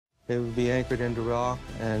It would be anchored into rock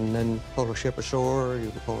and then pull a ship ashore, you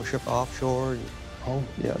could pull a ship offshore. Oh,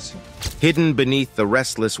 yes. Hidden beneath the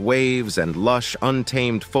restless waves and lush,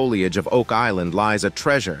 untamed foliage of Oak Island lies a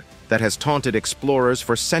treasure that has taunted explorers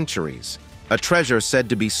for centuries. A treasure said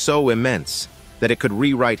to be so immense that it could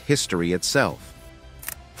rewrite history itself.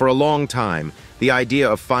 For a long time, the idea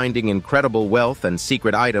of finding incredible wealth and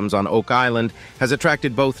secret items on Oak Island has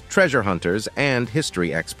attracted both treasure hunters and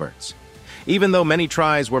history experts. Even though many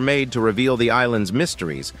tries were made to reveal the island's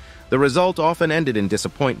mysteries, the result often ended in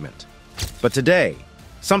disappointment. But today,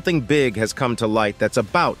 something big has come to light that's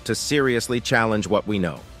about to seriously challenge what we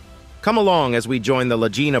know. Come along as we join the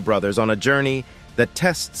Lagina brothers on a journey that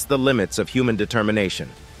tests the limits of human determination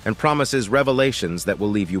and promises revelations that will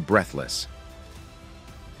leave you breathless.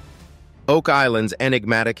 Oak Island's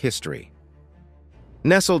enigmatic history.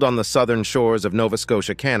 Nestled on the southern shores of Nova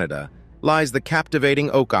Scotia, Canada, lies the captivating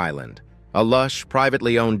Oak Island, a lush,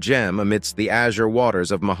 privately owned gem amidst the azure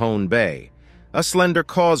waters of Mahone Bay. A slender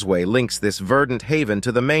causeway links this verdant haven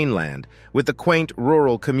to the mainland, with the quaint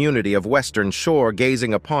rural community of Western Shore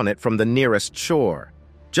gazing upon it from the nearest shore.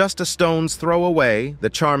 Just a stone's throw away, the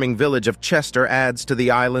charming village of Chester adds to the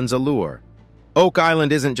island's allure. Oak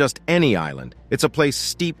Island isn't just any island, it's a place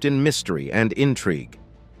steeped in mystery and intrigue.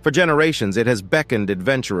 For generations, it has beckoned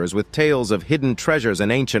adventurers with tales of hidden treasures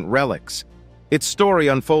and ancient relics. Its story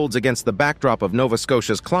unfolds against the backdrop of Nova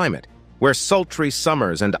Scotia's climate, where sultry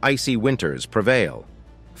summers and icy winters prevail.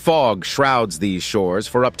 Fog shrouds these shores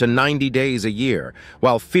for up to 90 days a year,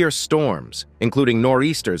 while fierce storms, including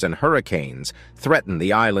nor'easters and hurricanes, threaten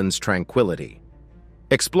the island's tranquility.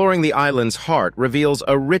 Exploring the island's heart reveals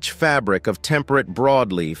a rich fabric of temperate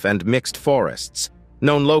broadleaf and mixed forests,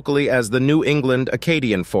 known locally as the New England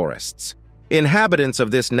Acadian forests. Inhabitants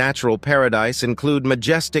of this natural paradise include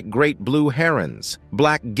majestic great blue herons,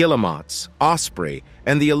 black guillemots, osprey,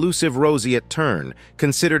 and the elusive roseate tern,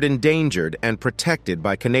 considered endangered and protected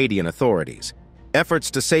by Canadian authorities.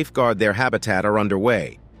 Efforts to safeguard their habitat are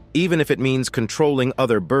underway, even if it means controlling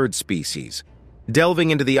other bird species. Delving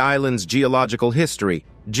into the island's geological history,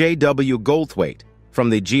 J.W. Goldthwait, from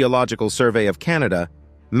the Geological Survey of Canada,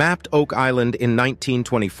 mapped Oak Island in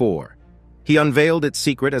 1924. He unveiled its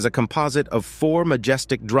secret as a composite of 4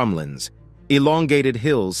 majestic drumlins, elongated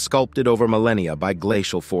hills sculpted over millennia by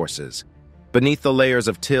glacial forces. Beneath the layers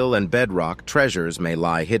of till and bedrock, treasures may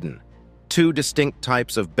lie hidden. 2 distinct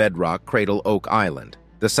types of bedrock cradle Oak Island.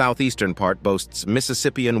 The southeastern part boasts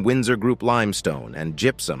Mississippian Windsor Group limestone and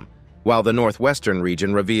gypsum, while the northwestern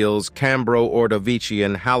region reveals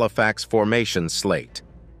Cambro-Ordovician Halifax Formation slate.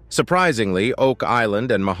 Surprisingly, Oak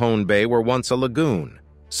Island and Mahone Bay were once a lagoon,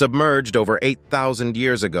 submerged over 8,000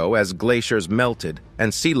 years ago as glaciers melted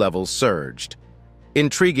and sea levels surged.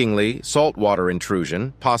 Intriguingly, saltwater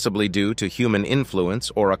intrusion, possibly due to human influence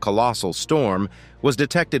or a colossal storm, was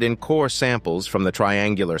detected in core samples from the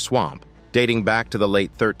triangular swamp, dating back to the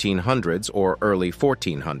late 1300s or early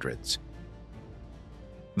 1400s.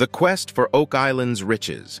 The quest for Oak Island's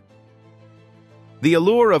riches. The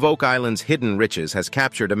allure of Oak Island's hidden riches has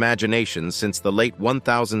captured imaginations since the late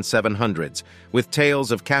 1700s, with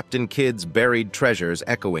tales of Captain Kidd's buried treasures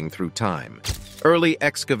echoing through time. Early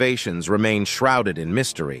excavations remain shrouded in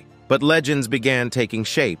mystery, but legends began taking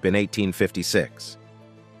shape in 1856.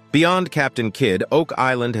 Beyond Captain Kidd, Oak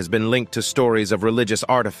Island has been linked to stories of religious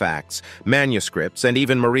artifacts, manuscripts, and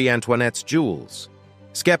even Marie Antoinette's jewels.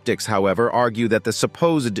 Skeptics, however, argue that the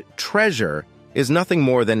supposed treasure is nothing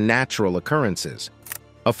more than natural occurrences.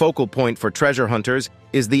 A focal point for treasure hunters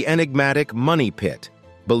is the enigmatic Money Pit,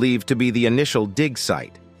 believed to be the initial dig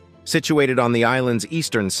site. Situated on the island's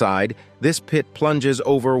eastern side, this pit plunges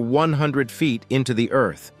over 100 feet into the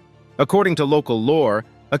earth. According to local lore,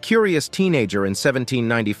 a curious teenager in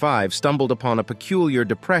 1795 stumbled upon a peculiar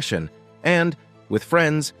depression and, with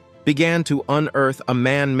friends, began to unearth a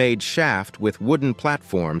man-made shaft with wooden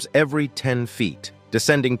platforms every 10 feet.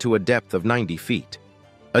 Descending to a depth of 90 feet.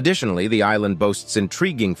 Additionally, the island boasts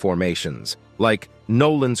intriguing formations, like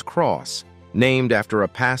Nolan's Cross, named after a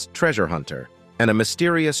past treasure hunter, and a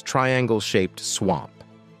mysterious triangle-shaped swamp.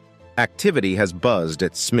 Activity has buzzed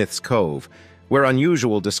at Smith's Cove, where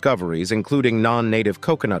unusual discoveries, including non-native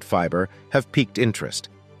coconut fiber, have piqued interest.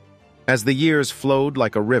 As the years flowed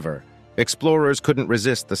like a river, explorers couldn't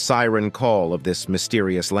resist the siren call of this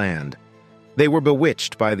mysterious land. They were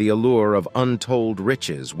bewitched by the allure of untold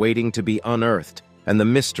riches waiting to be unearthed and the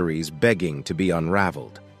mysteries begging to be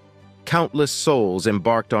unraveled. Countless souls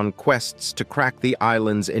embarked on quests to crack the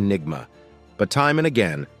island's enigma, but time and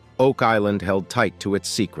again, Oak Island held tight to its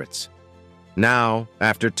secrets. Now,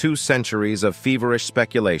 after 2 centuries of feverish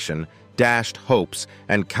speculation, dashed hopes,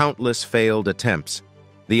 and countless failed attempts,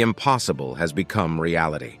 The impossible has become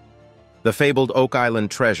reality. The fabled Oak Island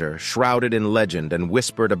treasure, shrouded in legend and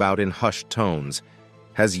whispered about in hushed tones,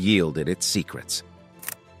 has yielded its secrets.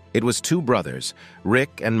 It was two brothers,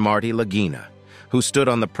 Rick and Marty Lagina, who stood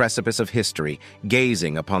on the precipice of history,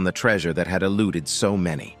 gazing upon the treasure that had eluded so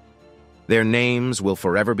many. Their names will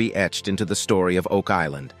forever be etched into the story of Oak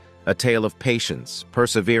Island, a tale of patience,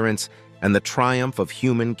 perseverance, and the triumph of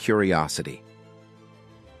human curiosity.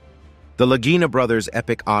 The Lagina brothers'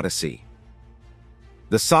 epic odyssey.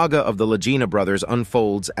 The saga of the Lagina brothers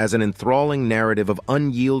unfolds as an enthralling narrative of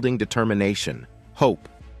unyielding determination, hope,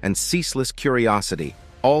 and ceaseless curiosity,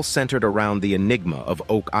 all centered around the enigma of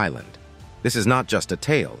Oak Island. This is not just a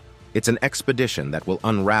tale, it's an expedition that will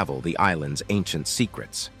unravel the island's ancient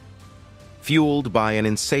secrets. Fueled by an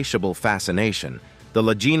insatiable fascination, the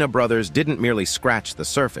Lagina brothers didn't merely scratch the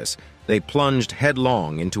surface, they plunged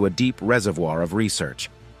headlong into a deep reservoir of research.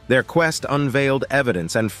 Their quest unveiled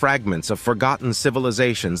evidence and fragments of forgotten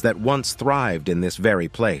civilizations that once thrived in this very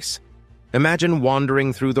place. Imagine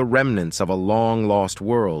wandering through the remnants of a long-lost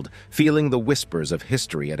world, feeling the whispers of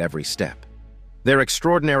history at every step. Their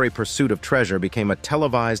extraordinary pursuit of treasure became a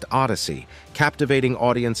televised odyssey, captivating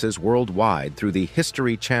audiences worldwide through the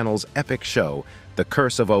History Channel's epic show, The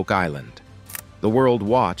Curse of Oak Island. The world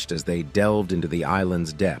watched as they delved into the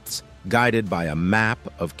island's depths, guided by a map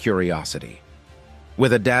of curiosity.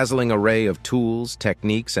 With a dazzling array of tools,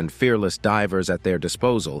 techniques, and fearless divers at their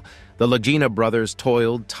disposal, the Lagina brothers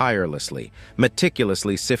toiled tirelessly,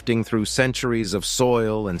 meticulously sifting through centuries of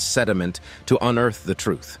soil and sediment to unearth the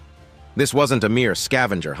truth. This wasn't a mere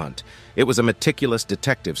scavenger hunt, it was a meticulous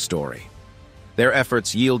detective story. Their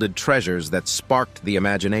efforts yielded treasures that sparked the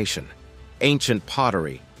imagination: ancient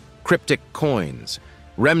pottery, cryptic coins,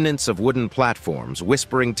 remnants of wooden platforms,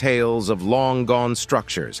 whispering tales of long-gone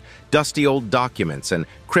structures, dusty old documents, and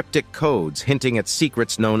cryptic codes hinting at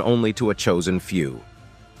secrets known only to a chosen few.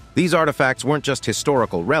 These artifacts weren't just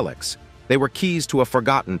historical relics, they were keys to a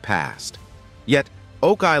forgotten past. Yet,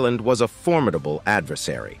 Oak Island was a formidable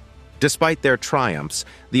adversary. Despite their triumphs,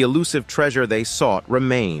 the elusive treasure they sought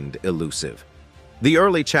remained elusive. The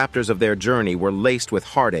early chapters of their journey were laced with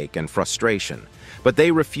heartache and frustration, but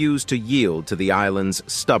they refused to yield to the island's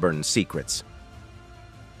stubborn secrets.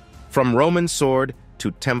 From Roman sword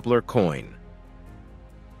to Templar coin.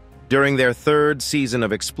 During their third season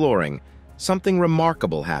of exploring, something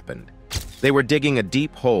remarkable happened. They were digging a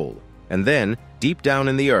deep hole, and then, deep down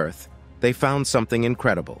in the earth, they found something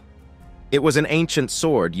incredible. It was an ancient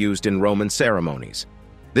sword used in Roman ceremonies.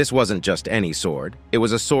 This wasn't just any sword, it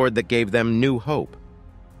was a sword that gave them new hope.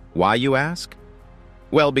 Why, you ask?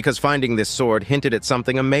 Well, because finding this sword hinted at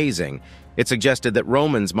something amazing. It suggested that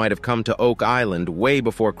Romans might have come to Oak Island way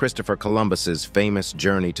before Christopher Columbus's famous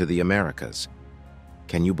journey to the Americas.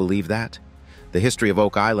 Can you believe that? The history of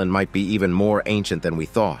Oak Island might be even more ancient than we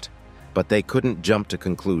thought, but they couldn't jump to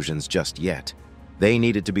conclusions just yet. They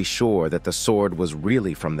needed to be sure that the sword was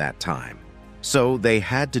really from that time. So they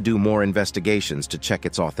had to do more investigations to check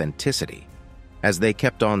its authenticity. As they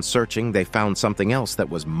kept on searching, they found something else that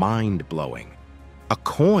was mind-blowing. A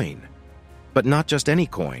coin! But not just any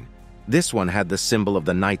coin. This one had the symbol of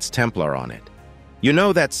the Knights Templar on it. You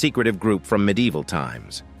know, that secretive group from medieval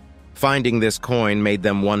times. Finding this coin made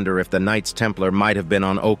them wonder if the Knights Templar might have been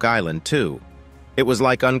on Oak Island too. It was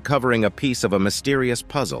like uncovering a piece of a mysterious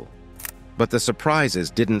puzzle. But the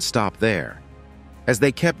surprises didn't stop there. As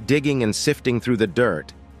they kept digging and sifting through the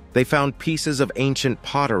dirt, they found pieces of ancient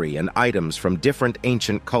pottery and items from different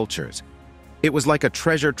ancient cultures. It was like a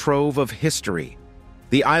treasure trove of history.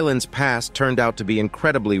 The island's past turned out to be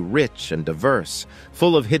incredibly rich and diverse,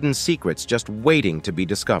 full of hidden secrets just waiting to be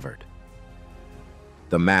discovered.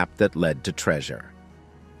 The map that led to treasure.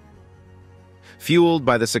 Fueled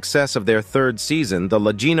by the success of their third season, the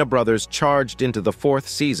Lagina brothers charged into the fourth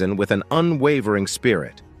season with an unwavering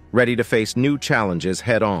spirit, ready to face new challenges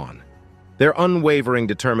head-on. Their unwavering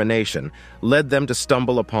determination led them to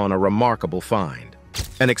stumble upon a remarkable find: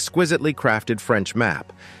 an exquisitely crafted French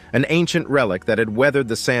map, an ancient relic that had weathered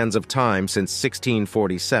the sands of time since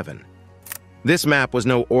 1647. This map was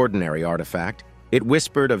no ordinary artifact. It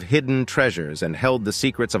whispered of hidden treasures and held the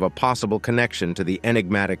secrets of a possible connection to the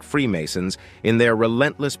enigmatic Freemasons in their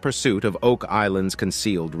relentless pursuit of Oak Island's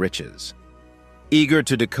concealed riches. Eager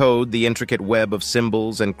to decode the intricate web of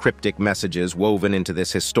symbols and cryptic messages woven into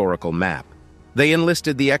this historical map, they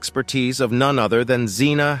enlisted the expertise of none other than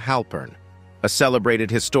Zena Halpern, a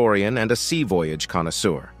celebrated historian and a sea voyage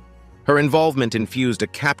connoisseur. Her involvement infused a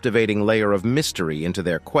captivating layer of mystery into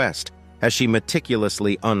their quest as she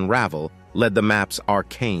meticulously led the map's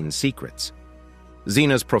arcane secrets.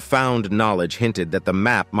 Xena's profound knowledge hinted that the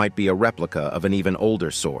map might be a replica of an even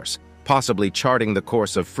older source, possibly charting the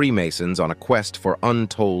course of Freemasons on a quest for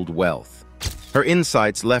untold wealth. Her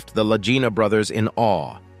insights left the Lagina brothers in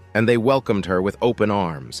awe, and they welcomed her with open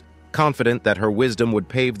arms, confident that her wisdom would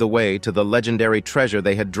pave the way to the legendary treasure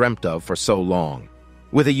they had dreamt of for so long.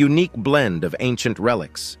 With a unique blend of ancient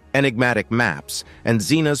relics, enigmatic maps, and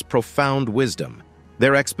Xena's profound wisdom,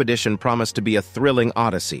 their expedition promised to be a thrilling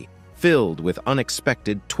odyssey, filled with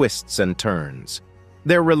unexpected twists and turns.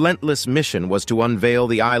 Their relentless mission was to unveil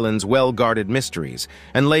the island's well-guarded mysteries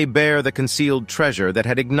and lay bare the concealed treasure that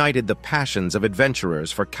had ignited the passions of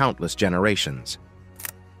adventurers for countless generations.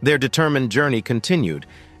 Their determined journey continued,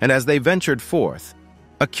 and as they ventured forth,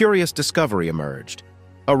 a curious discovery emerged: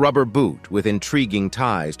 a rubber boot with intriguing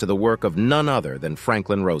ties to the work of none other than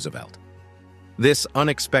Franklin Roosevelt. This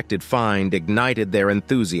unexpected find ignited their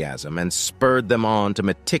enthusiasm and spurred them on to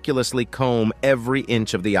meticulously comb every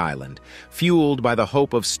inch of the island, fueled by the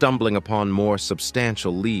hope of stumbling upon more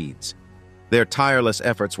substantial leads. Their tireless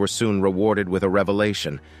efforts were soon rewarded with a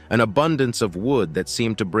revelation, an abundance of wood that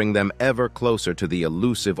seemed to bring them ever closer to the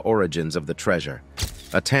elusive origins of the treasure,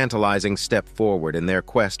 a tantalizing step forward in their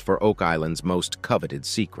quest for Oak Island's most coveted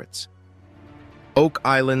secrets. Oak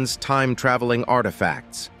Island's time-traveling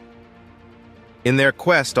artifacts. In their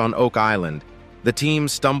quest on Oak Island, the team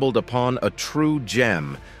stumbled upon a true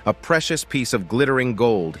gem, a precious piece of glittering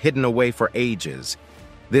gold hidden away for ages.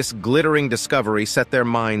 This glittering discovery set their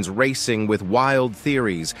minds racing with wild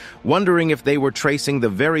theories, wondering if they were tracing the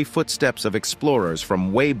very footsteps of explorers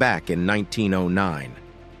from way back in 1909.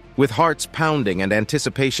 With hearts pounding and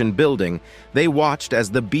anticipation building, they watched as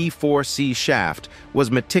the B4C shaft was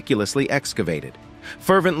meticulously excavated,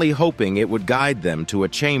 fervently hoping it would guide them to a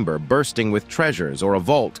chamber bursting with treasures or a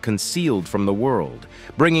vault concealed from the world,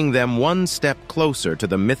 bringing them one step closer to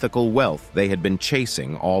the mythical wealth they had been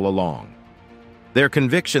chasing all along. Their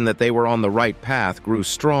conviction that they were on the right path grew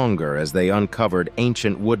stronger as they uncovered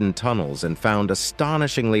ancient wooden tunnels and found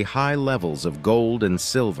astonishingly high levels of gold and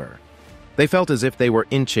silver. They felt as if they were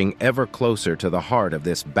inching ever closer to the heart of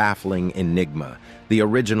this baffling enigma, the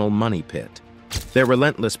original money pit. Their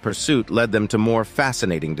relentless pursuit led them to more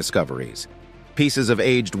fascinating discoveries: pieces of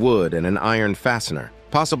aged wood and an iron fastener,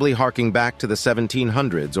 possibly harking back to the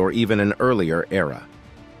 1700s or even an earlier era.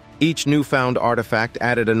 Each newfound artifact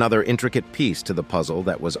added another intricate piece to the puzzle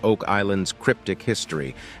that was Oak Island's cryptic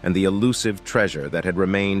history and the elusive treasure that had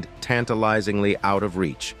remained tantalizingly out of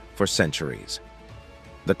reach for centuries.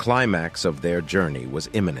 The climax of their journey was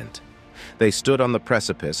imminent. They stood on the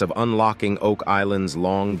precipice of unlocking Oak Island's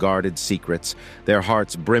long-guarded secrets, their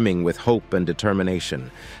hearts brimming with hope and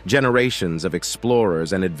determination. Generations of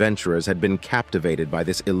explorers and adventurers had been captivated by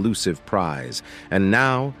this elusive prize, and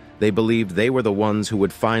now they believed they were the ones who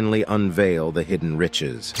would finally unveil the hidden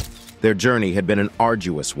riches. Their journey had been an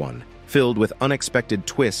arduous one, filled with unexpected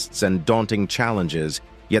twists and daunting challenges,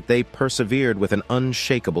 yet they persevered with an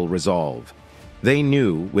unshakable resolve. They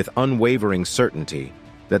knew with unwavering certainty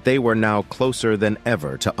that they were now closer than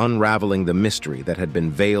ever to unraveling the mystery that had been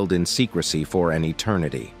veiled in secrecy for an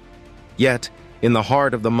eternity. Yet, in the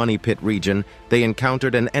heart of the Money Pit region, they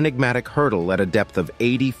encountered an enigmatic hurdle at a depth of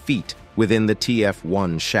 80 feet within the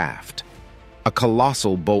TF-1 shaft. A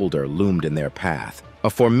colossal boulder loomed in their path, a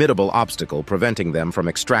formidable obstacle preventing them from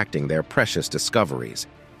extracting their precious discoveries.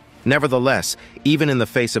 Nevertheless, even in the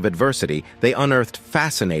face of adversity, they unearthed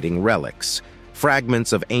fascinating relics,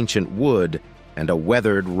 fragments of ancient wood, and a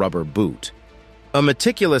weathered rubber boot. A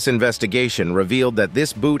meticulous investigation revealed that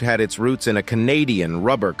this boot had its roots in a Canadian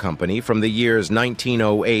rubber company from the years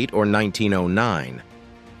 1908 or 1909.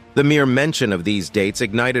 The mere mention of these dates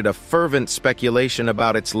ignited a fervent speculation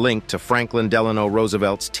about its link to Franklin Delano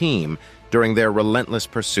Roosevelt's team during their relentless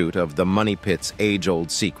pursuit of the Money Pit's age-old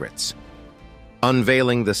secrets.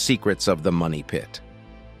 Unveiling the secrets of the Money Pit.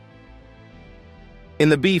 In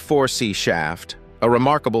the B4C shaft, a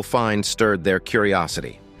remarkable find stirred their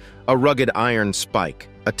curiosity. A rugged iron spike,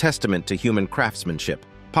 a testament to human craftsmanship,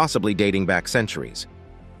 possibly dating back centuries.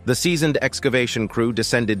 The seasoned excavation crew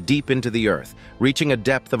descended deep into the earth, reaching a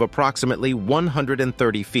depth of approximately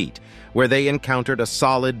 130 feet, where they encountered a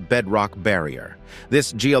solid bedrock barrier.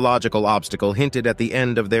 This geological obstacle hinted at the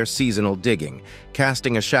end of their seasonal digging,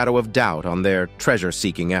 casting a shadow of doubt on their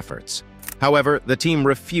treasure-seeking efforts. However, the team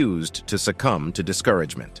refused to succumb to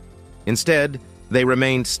discouragement. Instead, they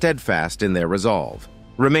remained steadfast in their resolve,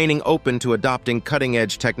 remaining open to adopting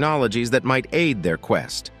cutting-edge technologies that might aid their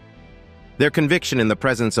quest. Their conviction in the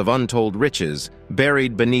presence of untold riches,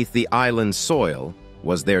 buried beneath the island's soil,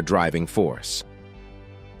 was their driving force.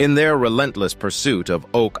 In their relentless pursuit of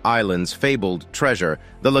Oak Island's fabled treasure,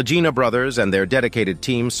 the Lagina brothers and their dedicated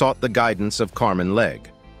team sought the guidance of Carmen Legg,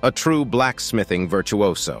 a true blacksmithing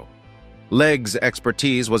virtuoso. Legg's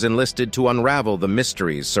expertise was enlisted to unravel the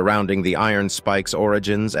mysteries surrounding the iron spike's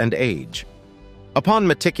origins and age. Upon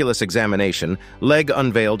meticulous examination, Legg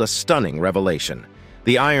unveiled a stunning revelation.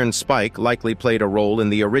 The iron spike likely played a role in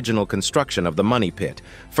the original construction of the money pit,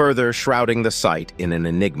 further shrouding the site in an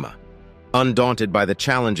enigma. Undaunted by the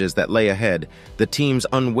challenges that lay ahead, the team's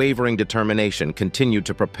unwavering determination continued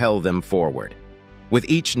to propel them forward. With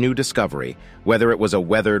each new discovery, whether it was a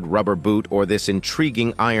weathered rubber boot or this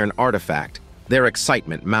intriguing iron artifact, their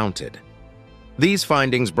excitement mounted. These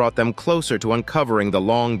findings brought them closer to uncovering the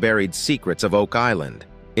long-buried secrets of Oak Island,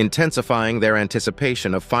 intensifying their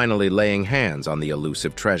anticipation of finally laying hands on the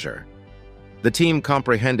elusive treasure. The team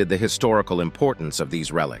comprehended the historical importance of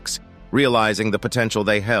these relics, realizing the potential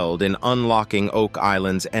they held in unlocking Oak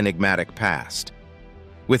Island's enigmatic past.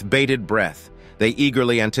 With bated breath, they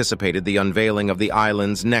eagerly anticipated the unveiling of the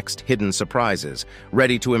island's next hidden surprises,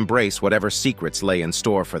 ready to embrace whatever secrets lay in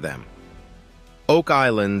store for them. Oak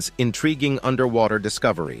Island's intriguing underwater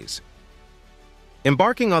discoveries.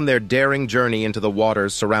 Embarking on their daring journey into the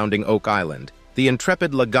waters surrounding Oak Island, the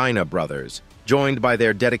intrepid Lagina brothers, joined by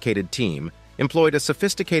their dedicated team, employed a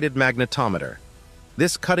sophisticated magnetometer.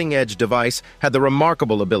 This cutting-edge device had the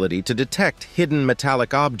remarkable ability to detect hidden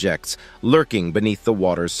metallic objects lurking beneath the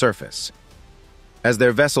water's surface. As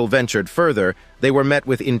their vessel ventured further, they were met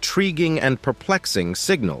with intriguing and perplexing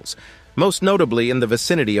signals, most notably in the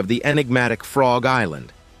vicinity of the enigmatic Frog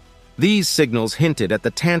Island. These signals hinted at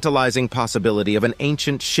the tantalizing possibility of an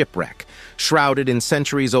ancient shipwreck, shrouded in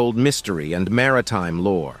centuries-old mystery and maritime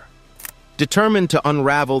lore. Determined to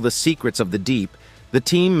unravel the secrets of the deep, the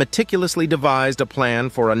team meticulously devised a plan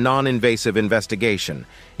for a non-invasive investigation,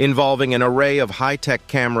 involving an array of high-tech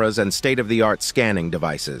cameras and state-of-the-art scanning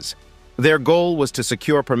devices. Their goal was to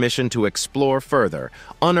secure permission to explore further,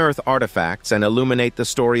 unearth artifacts, and illuminate the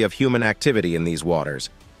story of human activity in these waters.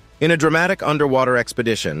 In a dramatic underwater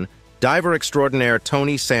expedition, diver extraordinaire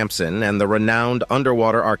Tony Sampson and the renowned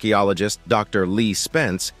underwater archaeologist Dr. Lee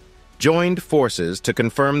Spence joined forces to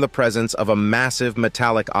confirm the presence of a massive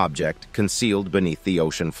metallic object concealed beneath the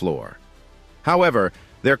ocean floor. However,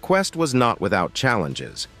 their quest was not without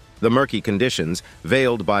challenges. The murky conditions,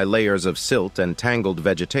 veiled by layers of silt and tangled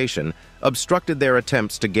vegetation, obstructed their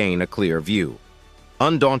attempts to gain a clear view.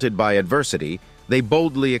 Undaunted by adversity, they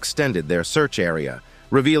boldly extended their search area,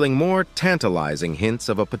 revealing more tantalizing hints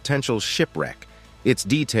of a potential shipwreck, its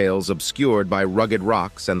details obscured by rugged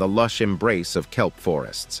rocks and the lush embrace of kelp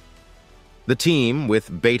forests. The team,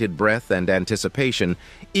 with bated breath and anticipation,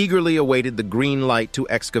 eagerly awaited the green light to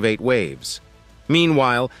excavate waves.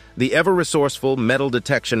 Meanwhile, the ever-resourceful metal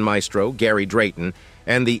detection maestro, Gary Drayton,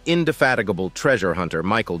 and the indefatigable treasure hunter,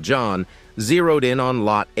 Michael John, zeroed in on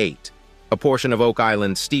Lot 8, a portion of Oak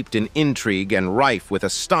Island steeped in intrigue and rife with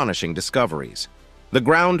astonishing discoveries. The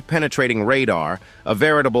ground-penetrating radar, a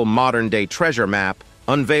veritable modern-day treasure map,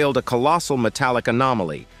 unveiled a colossal metallic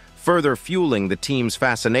anomaly, further fueling the team's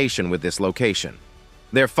fascination with this location.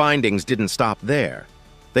 Their findings didn't stop there.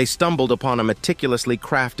 They stumbled upon a meticulously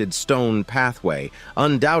crafted stone pathway,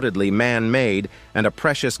 undoubtedly man-made, and a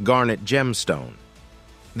precious garnet gemstone.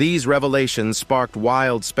 These revelations sparked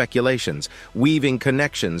wild speculations, weaving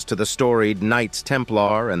connections to the storied Knights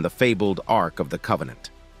Templar and the fabled Ark of the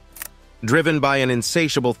Covenant. Driven by an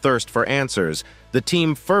insatiable thirst for answers, the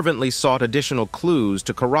team fervently sought additional clues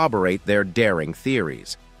to corroborate their daring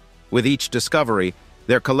theories. With each discovery,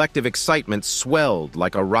 their collective excitement swelled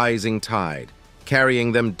like a rising tide,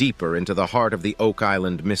 carrying them deeper into the heart of the Oak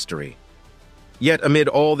Island mystery. Yet amid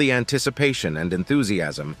all the anticipation and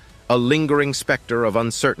enthusiasm, a lingering specter of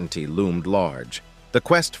uncertainty loomed large. The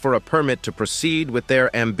quest for a permit to proceed with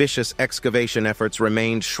their ambitious excavation efforts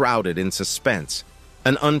remained shrouded in suspense,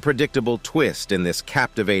 an unpredictable twist in this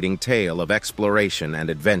captivating tale of exploration and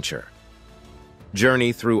adventure.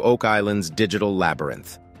 Journey through Oak Island's digital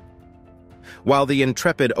labyrinth. While the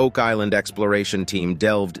intrepid Oak Island exploration team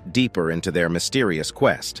delved deeper into their mysterious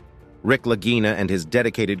quest, Rick Lagina and his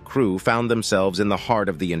dedicated crew found themselves in the heart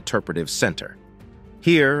of the interpretive center.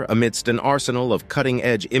 Here, amidst an arsenal of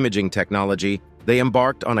cutting-edge imaging technology, they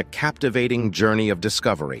embarked on a captivating journey of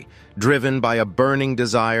discovery, driven by a burning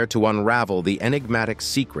desire to unravel the enigmatic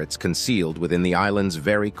secrets concealed within the island's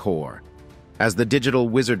very core. As the digital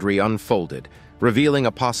wizardry unfolded, revealing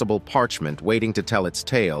a possible parchment waiting to tell its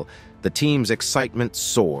tale, the team's excitement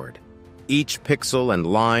soared. Each pixel and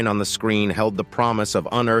line on the screen held the promise of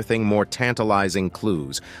unearthing more tantalizing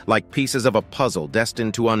clues, like pieces of a puzzle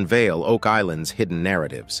destined to unveil Oak Island's hidden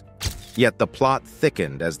narratives. Yet the plot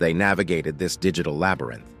thickened as they navigated this digital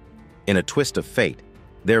labyrinth. In a twist of fate,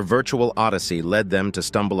 their virtual odyssey led them to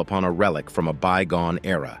stumble upon a relic from a bygone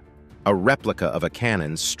era, a replica of a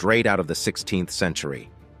cannon straight out of the 16th century.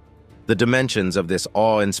 The dimensions of this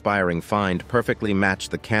awe-inspiring find perfectly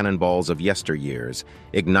matched the cannonballs of yesteryears,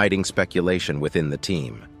 igniting speculation within the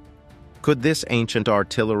team. Could this ancient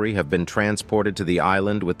artillery have been transported to the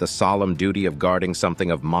island with the solemn duty of guarding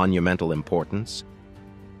something of monumental importance?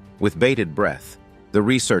 With bated breath, the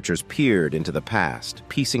researchers peered into the past,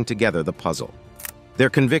 piecing together the puzzle. Their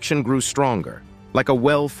conviction grew stronger, like a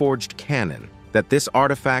well-forged cannon, that this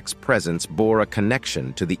artifact's presence bore a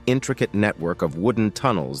connection to the intricate network of wooden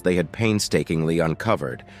tunnels they had painstakingly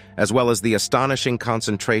uncovered, as well as the astonishing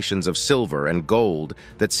concentrations of silver and gold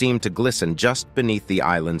that seemed to glisten just beneath the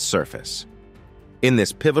island's surface. In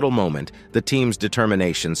this pivotal moment, the team's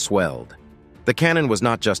determination swelled. The cannon was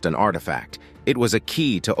not just an artifact, it was a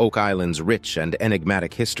key to Oak Island's rich and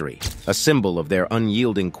enigmatic history, a symbol of their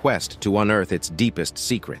unyielding quest to unearth its deepest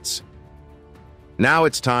secrets. Now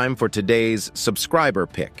it's time for today's subscriber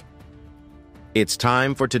pick. It's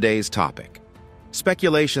time for today's topic.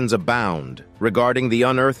 Speculations abound regarding the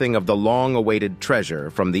unearthing of the long-awaited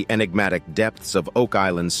treasure from the enigmatic depths of Oak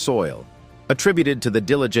Island's soil, attributed to the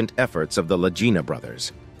diligent efforts of the Lagina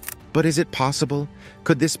brothers. But is it possible?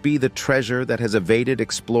 Could this be the treasure that has evaded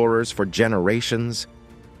explorers for generations?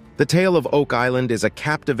 The tale of Oak Island is a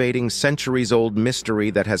captivating centuries-old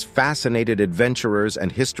mystery that has fascinated adventurers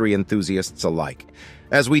and history enthusiasts alike.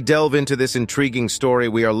 As we delve into this intriguing story,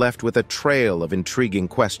 we are left with a trail of intriguing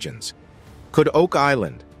questions. Could Oak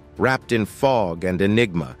Island, wrapped in fog and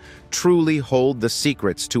enigma, truly hold the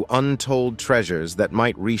secrets to untold treasures that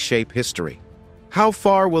might reshape history? How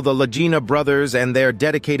far will the Lagina brothers and their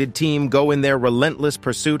dedicated team go in their relentless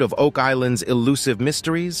pursuit of Oak Island's elusive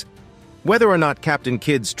mysteries? Whether or not Captain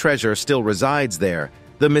Kidd's treasure still resides there,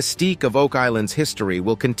 the mystique of Oak Island's history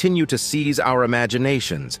will continue to seize our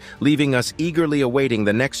imaginations, leaving us eagerly awaiting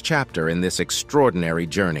the next chapter in this extraordinary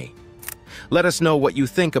journey. Let us know what you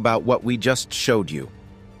think about what we just showed you.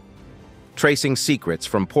 Tracing secrets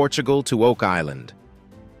from Portugal to Oak Island.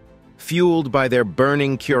 Fueled by their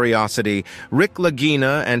burning curiosity, Rick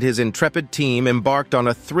Lagina and his intrepid team embarked on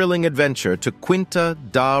a thrilling adventure to Quinta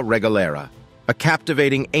da Regalera, a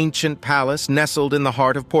captivating ancient palace nestled in the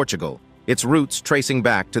heart of Portugal, its roots tracing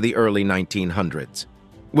back to the early 1900s.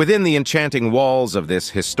 Within the enchanting walls of this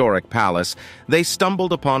historic palace, they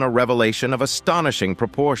stumbled upon a revelation of astonishing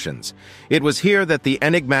proportions. It was here that the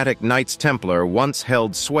enigmatic Knights Templar once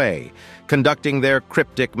held sway, conducting their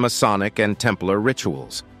cryptic Masonic and Templar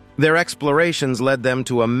rituals. Their explorations led them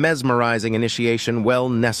to a mesmerizing initiation well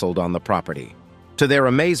nestled on the property. To their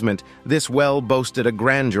amazement, this well boasted a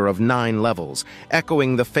grandeur of 9 levels,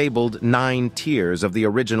 echoing the fabled 9 tiers of the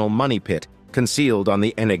original money pit concealed on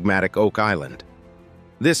the enigmatic Oak Island.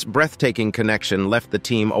 This breathtaking connection left the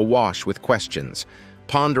team awash with questions,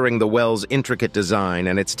 pondering the well's intricate design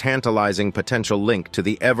and its tantalizing potential link to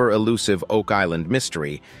the ever-elusive Oak Island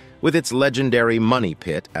mystery, with its legendary money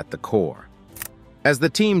pit at the core. As the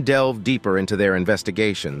team delved deeper into their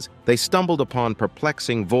investigations, they stumbled upon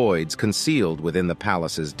perplexing voids concealed within the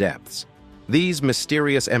palace's depths. These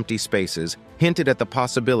mysterious empty spaces hinted at the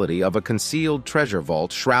possibility of a concealed treasure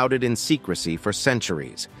vault shrouded in secrecy for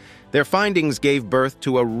centuries. Their findings gave birth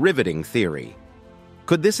to a riveting theory.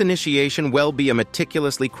 Could this initiation well be a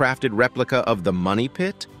meticulously crafted replica of the money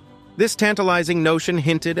pit? This tantalizing notion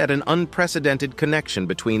hinted at an unprecedented connection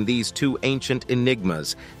between these two ancient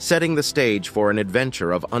enigmas, setting the stage for an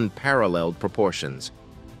adventure of unparalleled proportions.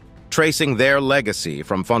 Tracing their legacy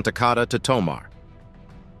from Fontacada to Tomar.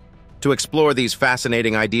 To explore these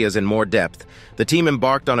fascinating ideas in more depth, the team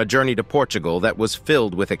embarked on a journey to Portugal that was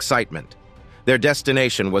filled with excitement. Their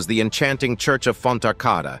destination was the enchanting Church of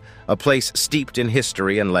Fontacada, a place steeped in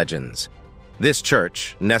history and legends. This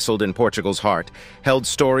church, nestled in Portugal's heart, held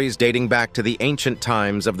stories dating back to the ancient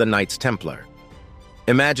times of the Knights Templar.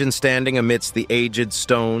 Imagine standing amidst the aged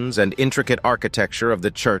stones and intricate architecture of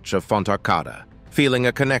the Church of Fontacada, feeling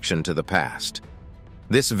a connection to the past.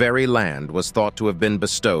 This very land was thought to have been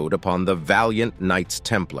bestowed upon the valiant Knights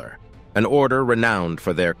Templar, an order renowned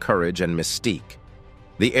for their courage and mystique.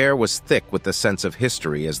 The air was thick with the sense of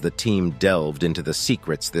history as the team delved into the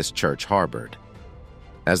secrets this church harbored.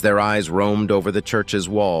 As their eyes roamed over the church's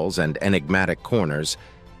walls and enigmatic corners,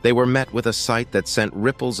 they were met with a sight that sent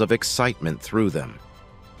ripples of excitement through them.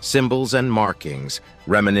 Symbols and markings,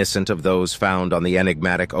 reminiscent of those found on the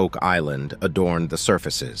enigmatic Oak Island, adorned the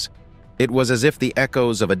surfaces. It was as if the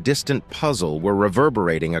echoes of a distant puzzle were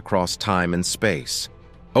reverberating across time and space.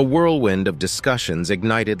 A whirlwind of discussions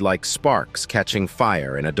ignited like sparks catching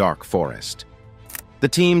fire in a dark forest. The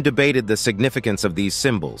team debated the significance of these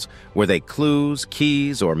symbols. Were they clues,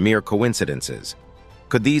 keys, or mere coincidences?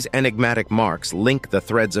 Could these enigmatic marks link the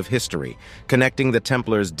threads of history, connecting the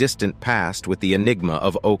Templars' distant past with the enigma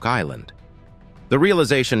of Oak Island? The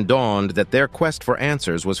realization dawned that their quest for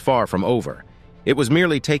answers was far from over. It was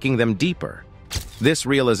merely taking them deeper. This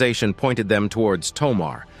realization pointed them towards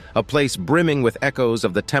Tomar, a place brimming with echoes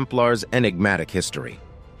of the Templars' enigmatic history.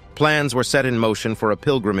 Plans were set in motion for a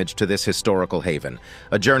pilgrimage to this historical haven,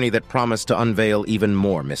 a journey that promised to unveil even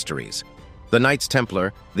more mysteries. The Knights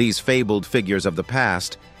Templar, these fabled figures of the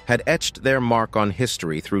past, had etched their mark on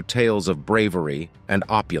history through tales of bravery and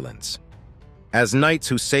opulence. As knights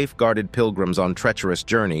who safeguarded pilgrims on treacherous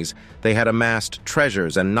journeys, they had amassed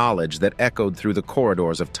treasures and knowledge that echoed through the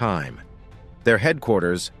corridors of time. Their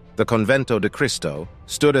headquarters, the Convento de Cristo,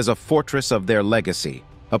 stood as a fortress of their legacy,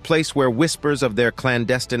 a place where whispers of their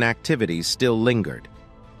clandestine activities still lingered.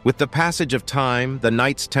 With the passage of time, the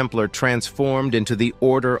Knights Templar transformed into the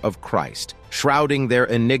Order of Christ, shrouding their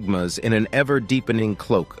enigmas in an ever-deepening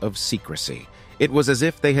cloak of secrecy. It was as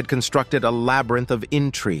if they had constructed a labyrinth of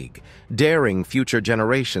intrigue, daring future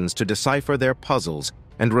generations to decipher their puzzles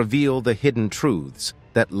and reveal the hidden truths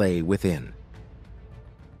that lay within.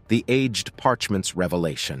 The Aged Parchment's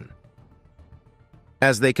revelation.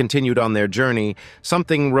 As they continued on their journey,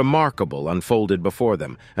 something remarkable unfolded before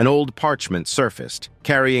them. An old parchment surfaced,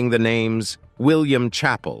 carrying the names William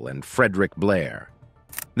Chappell and Frederick Blair.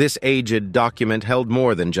 This aged document held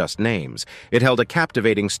more than just names. It held a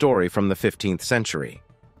captivating story from the 15th century.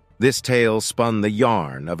 This tale spun the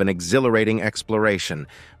yarn of an exhilarating exploration,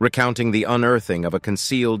 recounting the unearthing of a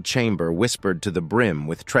concealed chamber whispered to the brim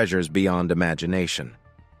with treasures beyond imagination.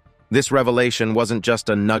 This revelation wasn't just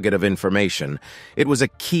a nugget of information. It was a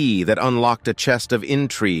key that unlocked a chest of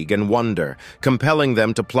intrigue and wonder, compelling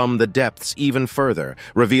them to plumb the depths even further,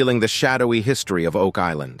 revealing the shadowy history of Oak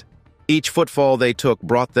Island. Each footfall they took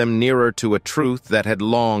brought them nearer to a truth that had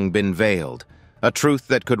long been veiled, a truth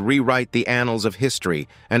that could rewrite the annals of history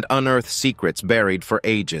and unearth secrets buried for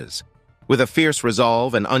ages. With a fierce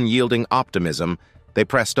resolve and unyielding optimism, they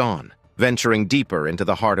pressed on, venturing deeper into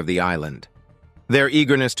the heart of the island. Their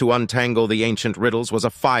eagerness to untangle the ancient riddles was a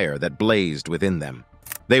fire that blazed within them.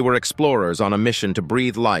 They were explorers on a mission to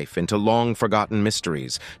breathe life into long-forgotten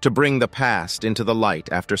mysteries, to bring the past into the light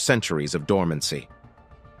after centuries of dormancy.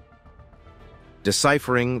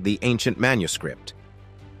 Deciphering the ancient manuscript.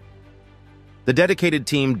 The dedicated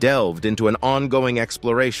team delved into an ongoing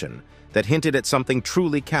exploration that hinted at something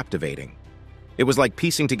truly captivating. It was like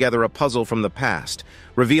piecing together a puzzle from the past,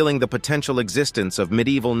 revealing the potential existence of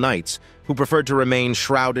medieval knights who preferred to remain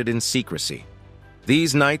shrouded in secrecy.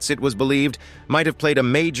 These knights, it was believed, might have played a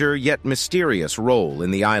major yet mysterious role in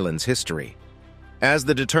the island's history. As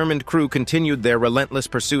the determined crew continued their relentless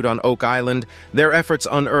pursuit on Oak Island, their efforts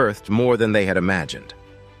unearthed more than they had imagined.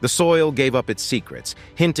 The soil gave up its secrets,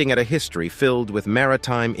 hinting at a history filled with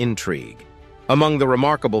maritime intrigue. Among the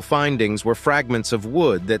remarkable findings were fragments of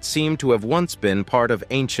wood that seemed to have once been part of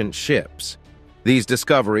ancient ships. These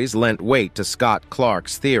discoveries lent weight to Scott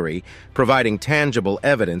Clark's theory, providing tangible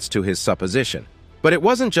evidence to his supposition. But it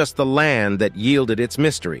wasn't just the land that yielded its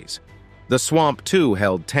mysteries. The swamp, too,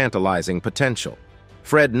 held tantalizing potential.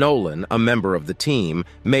 Fred Nolan, a member of the team,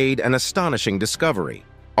 made an astonishing discovery: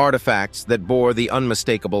 artifacts that bore the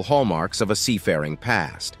unmistakable hallmarks of a seafaring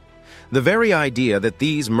past. The very idea that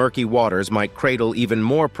these murky waters might cradle even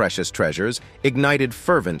more precious treasures ignited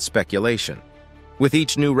fervent speculation. With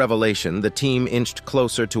each new revelation, the team inched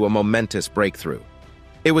closer to a momentous breakthrough.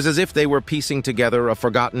 It was as if they were piecing together a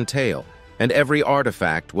forgotten tale, and every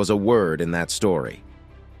artifact was a word in that story.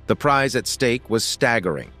 The prize at stake was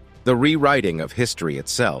staggering: the rewriting of history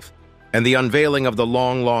itself, and the unveiling of the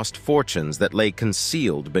long-lost fortunes that lay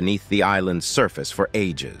concealed beneath the island's surface for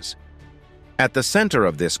ages. At the center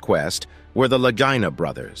of this quest were the Lagina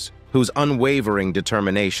brothers, whose unwavering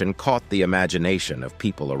determination caught the imagination of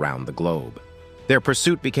people around the globe. Their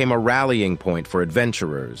pursuit became a rallying point for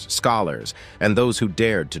adventurers, scholars, and those who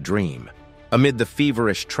dared to dream. Amid the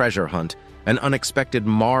feverish treasure hunt, an unexpected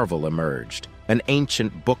marvel emerged: an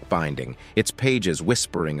ancient book binding, its pages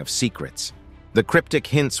whispering of secrets. The cryptic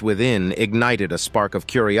hints within ignited a spark of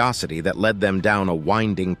curiosity that led them down a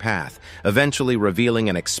winding path, eventually revealing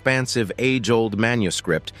an expansive, age-old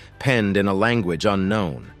manuscript penned in a language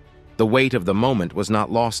unknown. The weight of the moment was not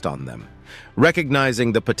lost on them.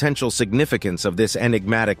 Recognizing the potential significance of this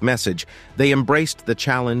enigmatic message, they embraced the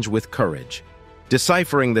challenge with courage.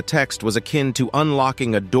 Deciphering the text was akin to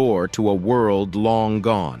unlocking a door to a world long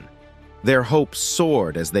gone. Their hopes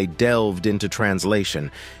soared as they delved into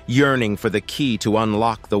translation, yearning for the key to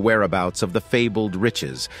unlock the whereabouts of the fabled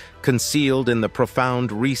riches concealed in the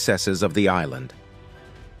profound recesses of the island.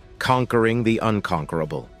 Conquering the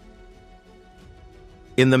unconquerable.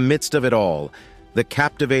 In the midst of it all, the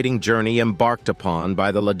captivating journey embarked upon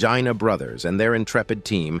by the Lagina brothers and their intrepid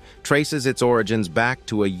team traces its origins back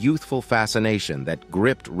to a youthful fascination that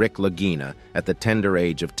gripped Rick Lagina at the tender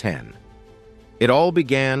age of 10. It all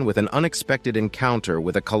began with an unexpected encounter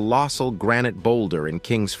with a colossal granite boulder in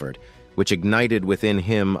Kingsford, which ignited within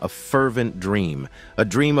him a fervent dream, a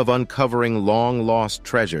dream of uncovering long-lost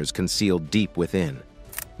treasures concealed deep within.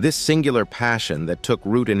 This singular passion that took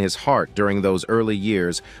root in his heart during those early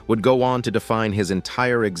years would go on to define his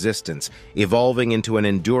entire existence, evolving into an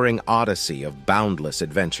enduring odyssey of boundless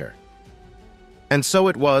adventure. And so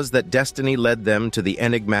it was that destiny led them to the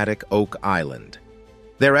enigmatic Oak Island.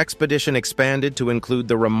 Their expedition expanded to include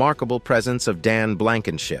the remarkable presence of Dan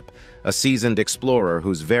Blankenship, a seasoned explorer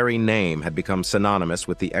whose very name had become synonymous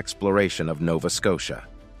with the exploration of Nova Scotia.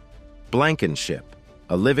 Blankenship,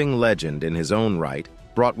 a living legend in his own right,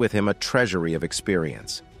 brought with him a treasury of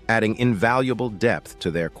experience, adding invaluable depth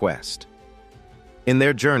to their quest. In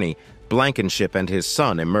their journey, Blankenship and his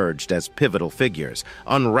son emerged as pivotal figures,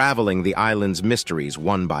 unraveling the island's mysteries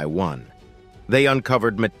one by one. They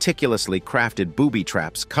uncovered meticulously crafted booby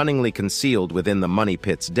traps cunningly concealed within the Money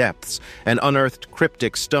Pit's depths and unearthed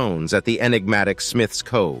cryptic stones at the enigmatic Smith's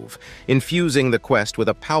Cove, infusing the quest with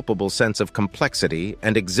a palpable sense of complexity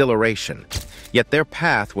and exhilaration. Yet their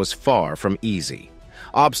path was far from easy.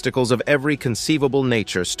 Obstacles of every conceivable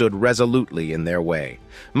nature stood resolutely in their way,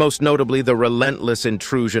 most notably the relentless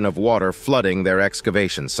intrusion of water flooding their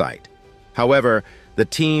excavation site. However, the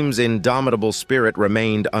team's indomitable spirit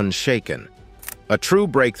remained unshaken. A true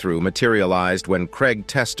breakthrough materialized when Craig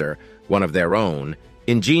Tester, one of their own,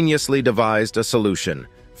 ingeniously devised a solution,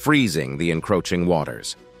 freezing the encroaching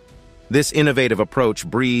waters. This innovative approach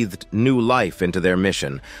breathed new life into their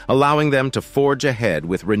mission, allowing them to forge ahead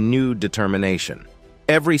with renewed determination.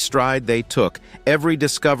 Every stride they took, every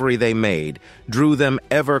discovery they made, drew them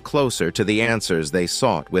ever closer to the answers they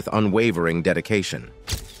sought with unwavering dedication.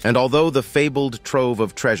 And although the fabled trove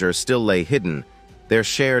of treasure still lay hidden, their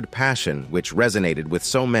shared passion, which resonated with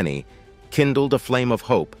so many, kindled a flame of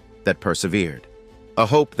hope that persevered. A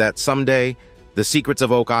hope that someday, the secrets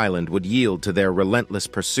of Oak Island would yield to their relentless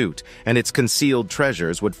pursuit, and its concealed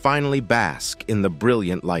treasures would finally bask in the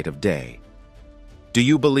brilliant light of day. Do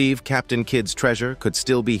you believe Captain Kidd's treasure could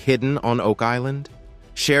still be hidden on Oak Island?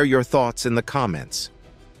 Share your thoughts in the comments.